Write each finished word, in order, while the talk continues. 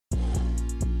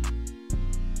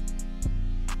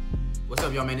What's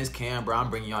up, y'all, man? It's Cam, bro. I'm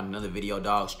bringing y'all another video,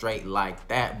 dog, straight like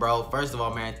that, bro. First of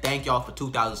all, man, thank y'all for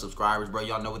 2,000 subscribers, bro.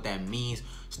 Y'all know what that means.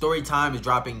 Story time is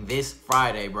dropping this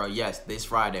Friday, bro. Yes, this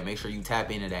Friday. Make sure you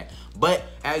tap into that. But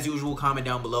as usual, comment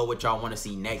down below what y'all want to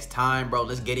see next time, bro.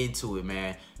 Let's get into it,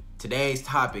 man. Today's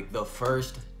topic, the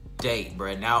first date,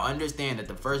 bro. Now, understand that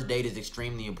the first date is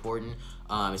extremely important,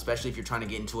 especially if you're trying to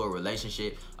get into a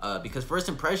relationship, because first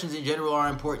impressions in general are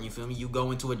important. You feel me? You go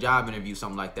into a job interview,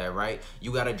 something like that, right?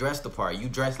 You gotta dress the part. You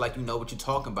dress like you know what you're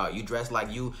talking about. You dress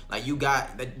like you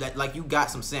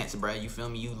got some sense, bro. You feel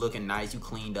me? You looking nice. You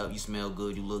cleaned up. You smell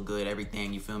good. You look good.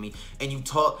 Everything. You feel me? And you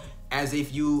talk as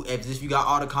if you got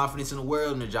all the confidence in the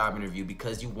world in a job interview,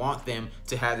 because you want them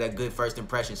to have that good first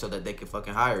impression so that they can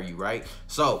fucking hire you, right?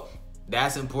 So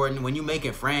that's important. When you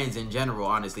making friends in general,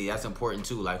 honestly, that's important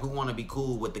too. Like, who want to be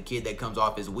cool with the kid that comes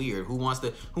off as weird? Who wants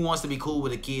to be cool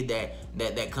with a kid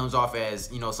that comes off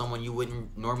as, you know, someone you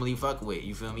wouldn't normally fuck with?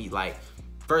 You feel me? Like,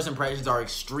 first impressions are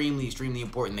extremely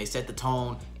important. They set the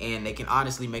tone, and they can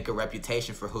honestly make a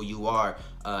reputation for who you are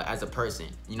as a person.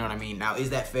 You know what I mean? Now,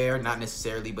 is that fair? Not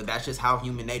necessarily, but that's just how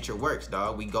human nature works,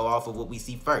 dog. We go off of what we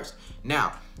see first.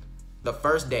 Now, the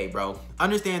first date, bro.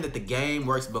 Understand that the game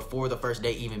works before the first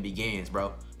date even begins,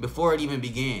 bro. Before it even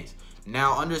begins.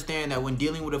 Now, understand that when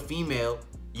dealing with a female,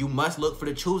 you must look for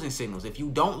the choosing signals. If you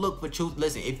don't look for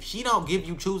listen, if she don't give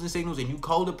you choosing signals and you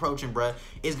cold approaching, bruh,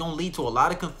 it's gonna lead to a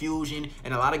lot of confusion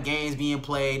and a lot of games being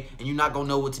played, and you're not gonna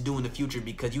know what to do in the future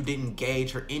because you didn't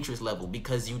gauge her interest level,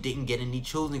 because you didn't get any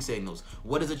choosing signals.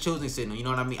 What is a choosing signal? You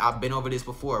know what I mean? I've been over this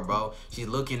before, bro. She's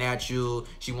looking at you.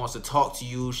 She wants to talk to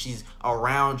you. She's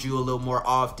around you a little more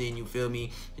often. You feel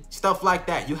me? Stuff like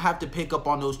that. You have to pick up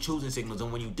on those choosing signals,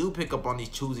 and when you do pick up on these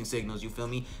choosing signals, you feel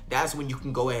me? That's when you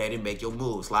can go ahead and make your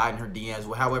move. Slide in her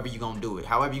DMs, however you gonna do it.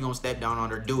 However you gonna step down on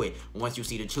her, do it once you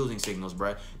see the choosing signals,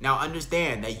 bruh. Now,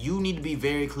 understand that you need to be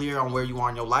very clear on where you are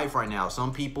in your life right now.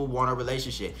 Some people want a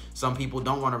relationship. Some people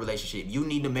don't want a relationship. You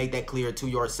need to make that clear to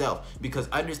yourself, because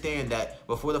understand that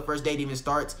before the first date even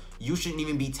starts, you shouldn't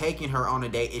even be taking her on a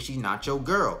date if she's not your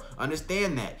girl.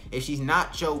 Understand that. If she's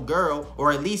not your girl,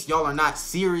 or at least y'all are not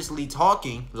seriously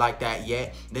talking like that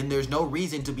yet, then there's no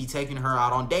reason to be taking her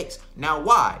out on dates. Now,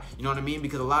 why? You know what I mean?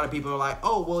 Because a lot of people are like,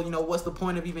 oh, well, you know, what's the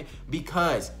point of even?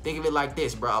 Because think of it like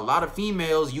this, bro. A lot of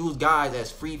females use guys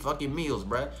as free fucking meals,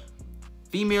 bro.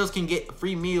 Females can get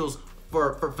free meals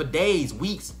for days,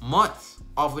 weeks, months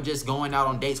off of just going out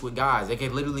on dates with guys. They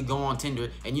can literally go on Tinder,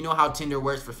 and you know how Tinder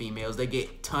works for females. They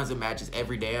get tons of matches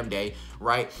every damn day,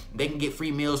 right? They can get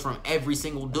free meals from every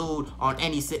single dude on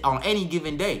any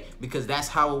given day, because that's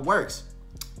how it works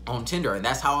on Tinder, and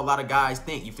that's how a lot of guys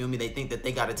think. You feel me? They think that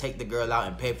they got to take the girl out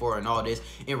and pay for her and all this.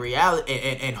 In reality,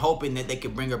 and hoping that they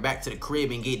can bring her back to the crib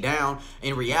and get down.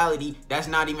 In reality, that's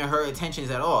not even her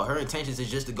intentions at all. Her intentions is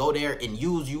just to go there and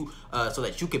use you so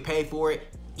that you can pay for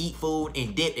it, eat food,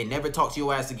 and dip, and never talk to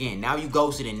your ass again. Now you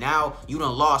ghosted, and now you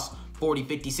done lost $40,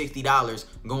 $50, $60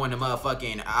 going to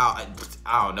motherfucking, I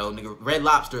don't know, nigga, Red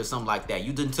Lobster or something like that.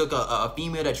 You done took a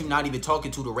female that you're not even talking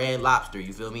to Red Lobster,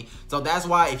 you feel me? So that's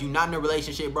why if you're not in a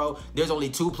relationship, bro, there's only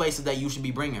two places that you should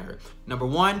be bringing her. Number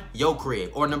one, your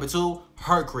crib, or number two,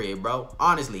 her crib, bro.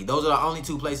 Honestly, those are the only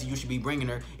two places you should be bringing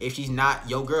her if she's not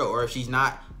your girl, or if she's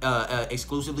not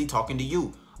exclusively talking to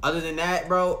you. Other than that,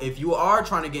 bro, if you are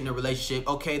trying to get in a relationship,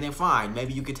 okay, then fine.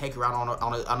 Maybe you could take her out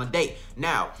on a date.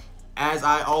 Now, as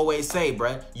I always say,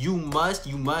 bruh, you must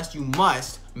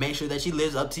make sure that she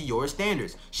lives up to your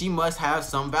standards. She must have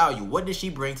some value. What does she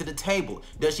bring to the table?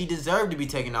 Does she deserve to be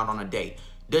taken out on a date?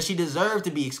 Does she deserve to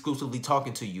be exclusively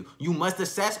talking to you? You must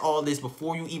assess all this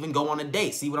before you even go on a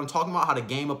date. See what I'm talking about? How the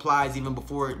game applies even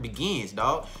before it begins,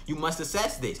 dog. You must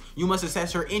assess this. You must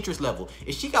assess her interest level.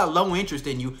 If she got low interest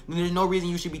in you, then there's no reason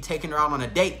you should be taking her out on a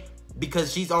date,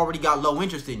 because she's already got low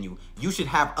interest in you. You should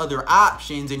have other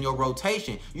options in your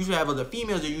rotation. You should have other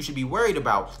females that you should be worried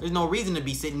about. There's no reason to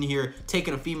be sitting here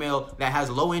taking a female that has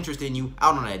low interest in you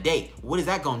out on a date. What is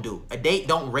that gonna do? A date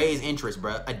don't raise interest,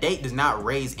 bruh. A date does not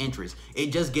raise interest. It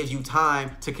just gives you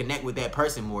time to connect with that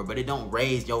person more, but it don't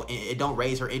raise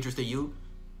her interest in you.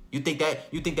 You think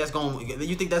that's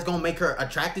gonna make her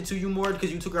attracted to you more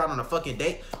because you took her out on a fucking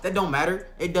date? That don't matter.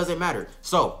 It doesn't matter.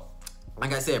 So,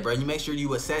 like I said, bro, you make sure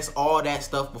you assess all that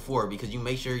stuff before, because you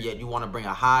make sure that you want to bring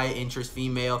a high interest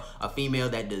female, a female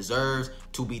that deserves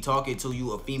to be talking to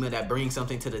you, a female that brings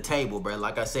something to the table, bro.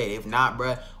 Like I said, if not,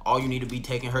 bro, all you need to be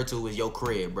taking her to is your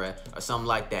crib, bro, or something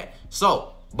like that.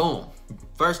 So, boom,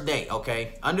 first date,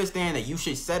 okay? Understand that you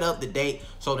should set up the date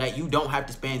so that you don't have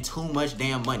to spend too much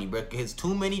damn money, bro, because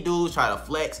too many dudes try to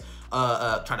flex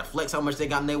try to flex how much they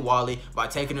got in their wallet by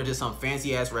taking her to some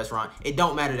fancy ass restaurant. It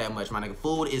don't matter that much, my nigga.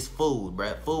 Food is food,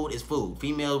 bruh. Food is food.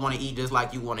 Females want to eat just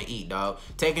like you want to eat, dog.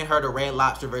 Taking her to Red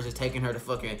Lobster versus taking her to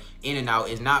fucking In-N-Out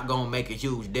is not gonna make a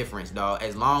huge difference, dog.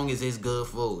 As long as it's good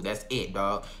food, that's it,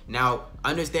 dog. Now,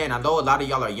 understand, I know a lot of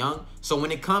y'all are young, so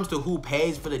when it comes to who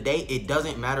pays for the date, it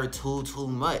doesn't matter too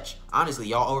much. Honestly,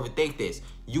 y'all overthink this.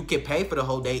 You can pay for the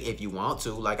whole date if you want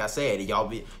to. Like I said,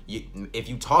 if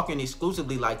you talking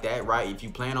exclusively like that, right? If you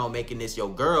plan on making this your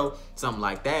girl, something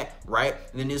like that, right?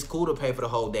 Then it's cool to pay for the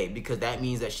whole date because that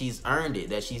means that she's earned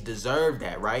it, that she's deserved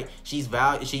that, right? She's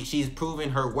proven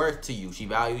her worth to you. She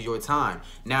values your time.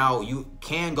 Now you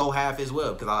can go half as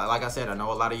well because, like I said, I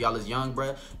know a lot of y'all is young,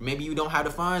 bruh. Maybe you don't have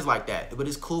the funds like that, but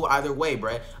it's cool either way,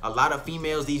 bruh. A lot of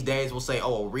females these days will say,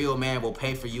 "Oh, a real man will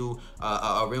pay for you.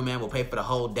 A real man will pay for the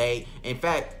whole date." In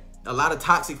fact, a lot of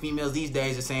toxic females these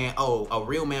days are saying, "Oh, a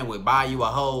real man would buy you a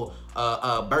whole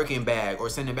Birkin bag or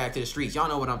send it back to the streets." Y'all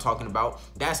know what I'm talking about.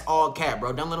 That's all cap,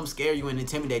 bro. Don't let them scare you and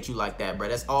intimidate you like that, bro.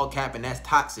 That's all cap and that's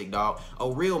toxic, dog. A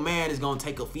real man is gonna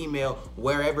take a female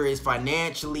wherever it's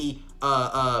financially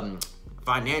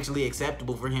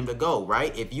acceptable for him to go,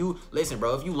 right? If you listen,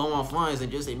 bro, if you low on funds, then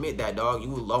just admit that, dog. You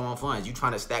low on funds. You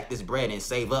trying to stack this bread and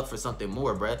save up for something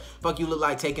more, bro. Fuck, you look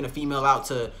like taking a female out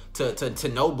to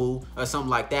Nobu or something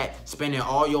like that, spending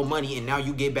all your money, and now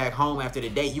you get back home after the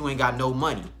date, you ain't got no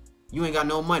money. You ain't got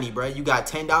no money, bro. You got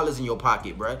 $10 in your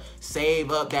pocket, bro. Save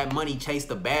up that money, chase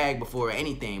the bag before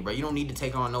anything, bro. You don't need to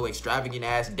take on no extravagant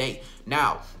ass date.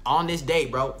 Now, on this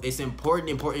date, bro, it's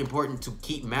important to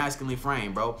keep masculine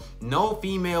frame, bro. No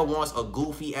female wants a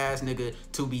goofy ass nigga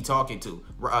to be talking to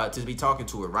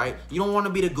her, right? You don't want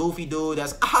to be the goofy dude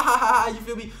that's you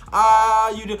feel me?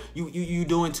 You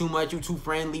doing too much, you too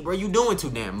friendly, bro. You doing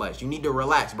too damn much. You need to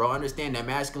relax, bro. Understand that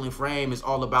masculine frame is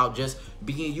all about just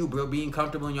being you, bro, being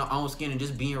comfortable in your own skin and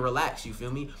just being relaxed, you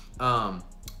feel me?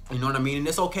 You know what I mean? And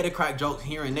it's okay to crack jokes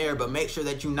here and there, but make sure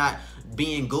that you're not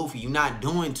being goofy. You're not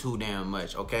doing too damn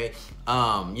much, okay?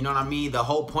 You know what I mean? The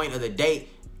whole point of the date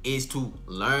is to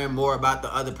learn more about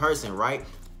the other person, right?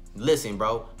 Listen,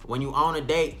 bro, when you on a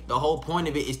date, the whole point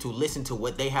of it is to listen to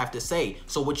what they have to say.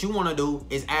 So what you want to do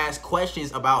is ask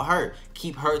questions about her.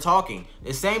 Keep her talking.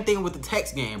 The same thing with the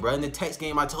text game, bro. In the text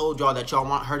game, I told y'all that y'all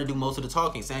want her to do most of the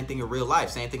talking. Same thing in real life.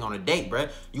 Same thing on a date, bro.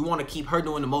 You want to keep her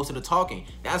doing the most of the talking.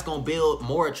 That's going to build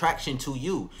more attraction to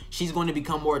you. She's going to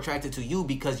become more attracted to you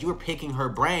because you're picking her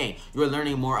brain. You're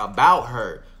learning more about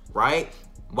her, right?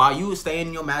 While you stay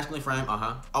in your masculine frame,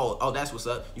 oh, that's what's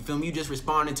up. You feel me? You just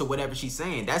responding to whatever she's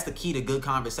saying. That's the key to good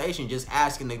conversation. Just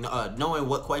asking, knowing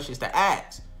what questions to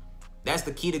ask. That's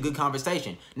the key to good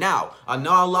conversation. Now, I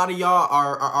know a lot of y'all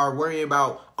are worrying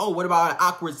about, oh, what about an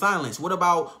awkward silence? What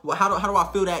about, how do I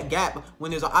fill that gap when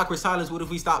there's an awkward silence? What if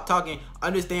we stop talking?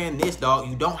 Understand this, dog.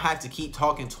 You don't have to keep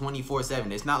talking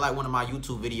 24/7. It's not like one of my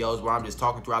YouTube videos where I'm just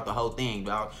talking throughout the whole thing,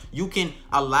 dog. You can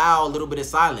allow a little bit of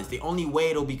silence. The only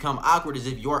way it'll become awkward is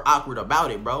if you're awkward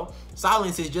about it, bro.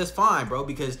 Silence is just fine, bro,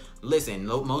 because listen,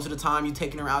 most of the time you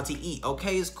taking her out to eat.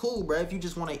 Okay, it's cool, bro. If you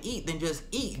just want to eat, then just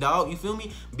eat, dog. You feel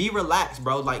me? Be relaxed,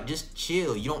 bro. Like, just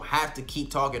chill. You don't have to keep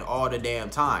talking all the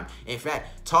damn time. In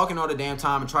fact, talking all the damn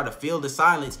time and try to fill the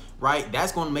silence, right?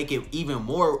 That's going to make it even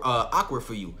more awkward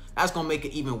for you. That's going to make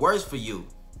it even worse for you,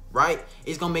 right?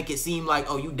 It's going to make it seem like,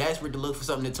 oh, you desperate to look for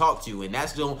something to talk to. And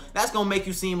that's going to make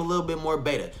you seem a little bit more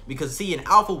beta. Because, see, an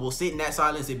alpha will sit in that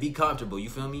silence and be comfortable. You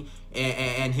feel me?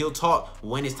 And he'll talk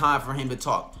when it's time for him to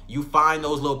talk. You find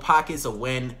those little pockets of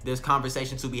when there's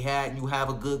conversation to be had, and you have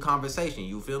a good conversation.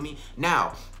 You feel me?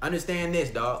 Now, understand this,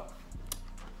 dog.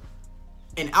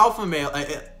 An alpha male,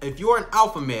 if you're an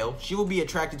alpha male, she will be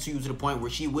attracted to you to the point where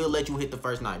she will let you hit the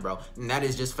first night, bro. And that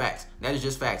is just facts. That is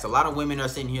just facts. A lot of women are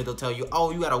sitting here, they'll tell you,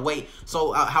 oh, you gotta wait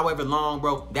so however long,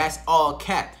 bro. That's all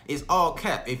cap. It's all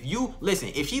cap. If you,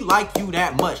 listen, if she like you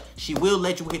that much, she will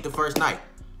let you hit the first night.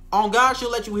 On God,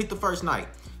 she'll let you hit the first night.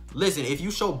 Listen, if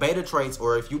you show beta traits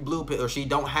or if you blue pill or she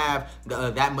don't have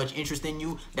that much interest in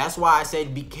you, that's why I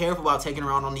said be careful about taking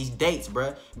her out on these dates,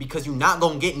 bruh. Because you're not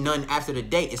going to get none after the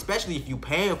date, especially if you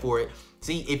paying for it.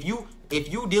 See, if you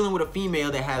dealing with a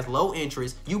female that has low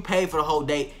interest, you pay for the whole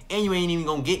date, and you ain't even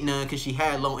gonna get none because she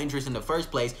had low interest in the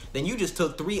first place, then you just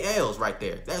took 3 L's right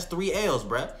there. That's 3 L's,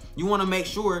 bruh. You want to make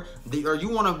sure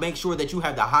that you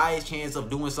have the highest chance of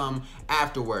doing something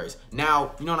afterwards.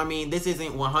 Now, you know what I mean? This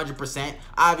isn't 100%.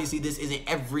 Obviously, this isn't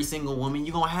every single woman.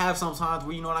 You're gonna have some times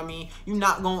where, you know what I mean, you're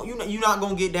not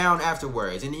gonna get down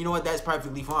afterwards, and you know what? That's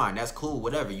perfectly fine. That's cool.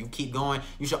 Whatever. You keep going.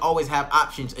 You should always have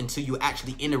options until you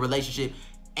actually in a relationship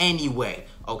anyway,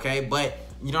 okay? But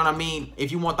you know what I mean,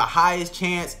 if you want the highest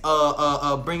chance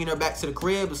of bringing her back to the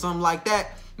crib or something like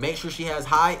that, Make sure she has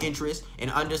high interest, and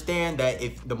understand that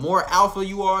if the more alpha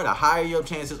you are, the higher your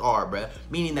chances are, bruh.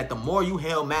 Meaning that the more you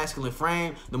held masculine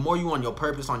frame, the more you on your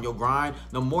purpose, on your grind,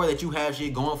 the more that you have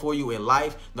shit going for you in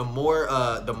life, the more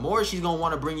she's gonna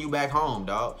want to bring you back home,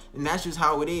 dog. And that's just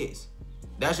how it is.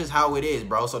 That's just how it is,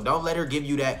 bro. So don't let her give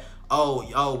you that,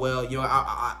 oh well, you know,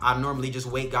 I normally just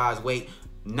wait, guys, wait.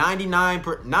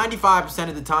 95%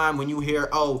 of the time when you hear,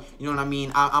 oh, you know what I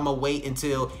mean, I'ma wait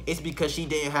until, it's because she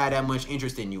didn't have that much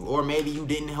interest in you, or maybe you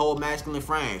didn't hold masculine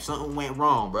frame. Something went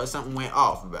wrong, bro. Something went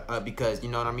off, because, you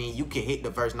know what I mean, you can hit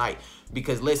the first night.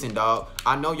 Because listen, dog,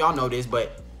 I know y'all know this,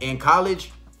 but in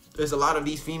college, there's a lot of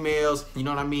these females, you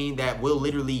know what I mean, that will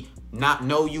literally not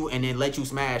know you and then let you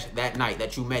smash that night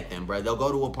that you met them, bro. They'll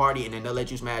go to a party and then they'll let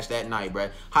you smash that night,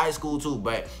 bro. High school too,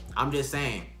 but I'm just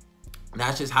saying,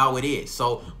 that's just how it is.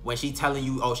 So when she telling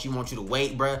you, oh, she wants you to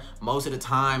wait, bruh, most of the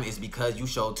time it's because you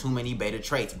show too many beta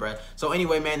traits, bruh. So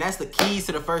anyway, man, that's the keys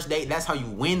to the first date. That's how you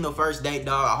win the first date,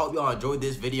 dog. I hope y'all enjoyed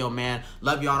this video, man.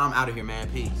 Love y'all, and I'm out of here, man.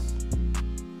 Peace.